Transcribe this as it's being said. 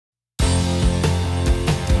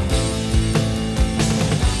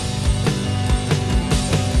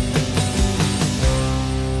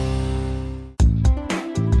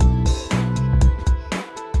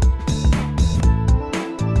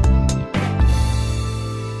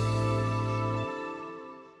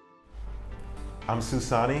I'm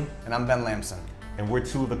Sanni. And I'm Lamson. And we're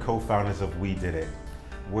two of the co-founders of WeDidIt.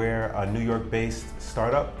 We're a New York-based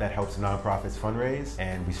startup that helps nonprofits fundraise,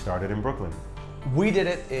 and we started in Brooklyn.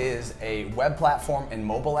 WeDidIt is a web platform and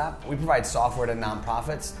mobile app. We provide software to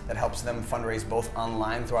nonprofits that helps them fundraise both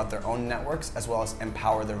online throughout their own networks, as well as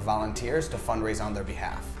empower their volunteers to fundraise on their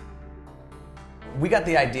behalf. We got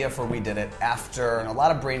the idea for WeDidIt after a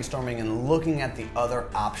lot of brainstorming and looking at the other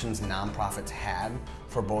options nonprofits had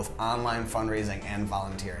for both online fundraising and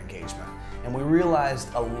volunteer engagement. And we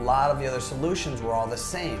realized a lot of the other solutions were all the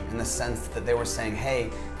same in the sense that they were saying, hey,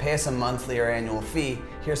 pay us a monthly or annual fee,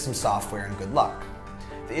 here's some software and good luck.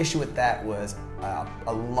 The issue with that was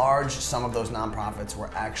a large sum of those nonprofits were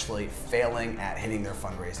actually failing at hitting their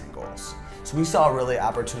fundraising goals. So we saw a really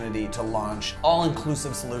opportunity to launch an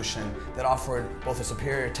all-inclusive solution that offered both a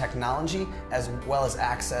superior technology as well as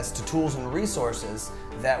access to tools and resources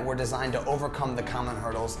that were designed to overcome the common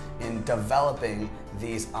hurdles in developing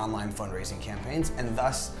these online fundraising campaigns. And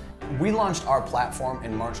thus, we launched our platform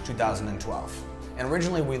in March 2012. And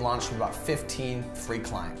originally we launched with about 15 free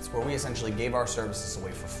clients where we essentially gave our services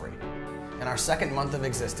away for free. In our second month of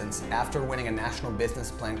existence, after winning a national business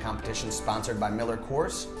plan competition sponsored by Miller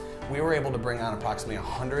Coors, we were able to bring on approximately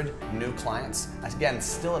 100 new clients. Again,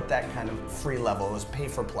 still at that kind of free level, it was pay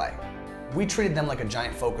for play. We treated them like a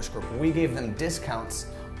giant focus group. We gave them discounts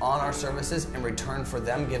on our services in return for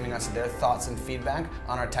them giving us their thoughts and feedback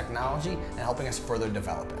on our technology and helping us further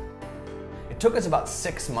develop it. It took us about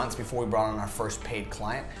 6 months before we brought on our first paid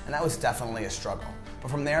client, and that was definitely a struggle. But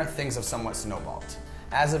from there, things have somewhat snowballed.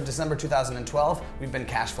 As of December 2012, we've been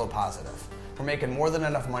cash flow positive. We're making more than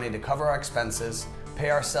enough money to cover our expenses, pay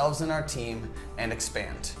ourselves and our team, and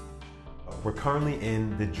expand. We're currently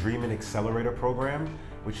in the Dream and Accelerator program,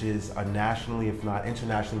 which is a nationally, if not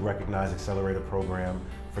internationally recognized accelerator program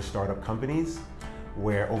for startup companies,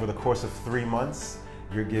 where over the course of 3 months,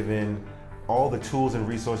 you're given all the tools and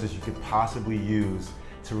resources you could possibly use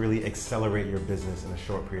to really accelerate your business in a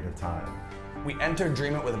short period of time. We entered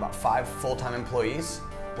DreamIt with about 5 full-time employees.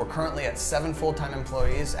 We're currently at 7 full-time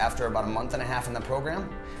employees after about a month and a half in the program,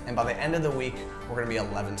 and by the end of the week, we're going to be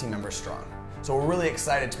 11 team members strong. So we're really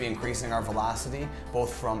excited to be increasing our velocity,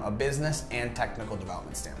 both from a business and technical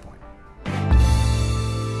development standpoint.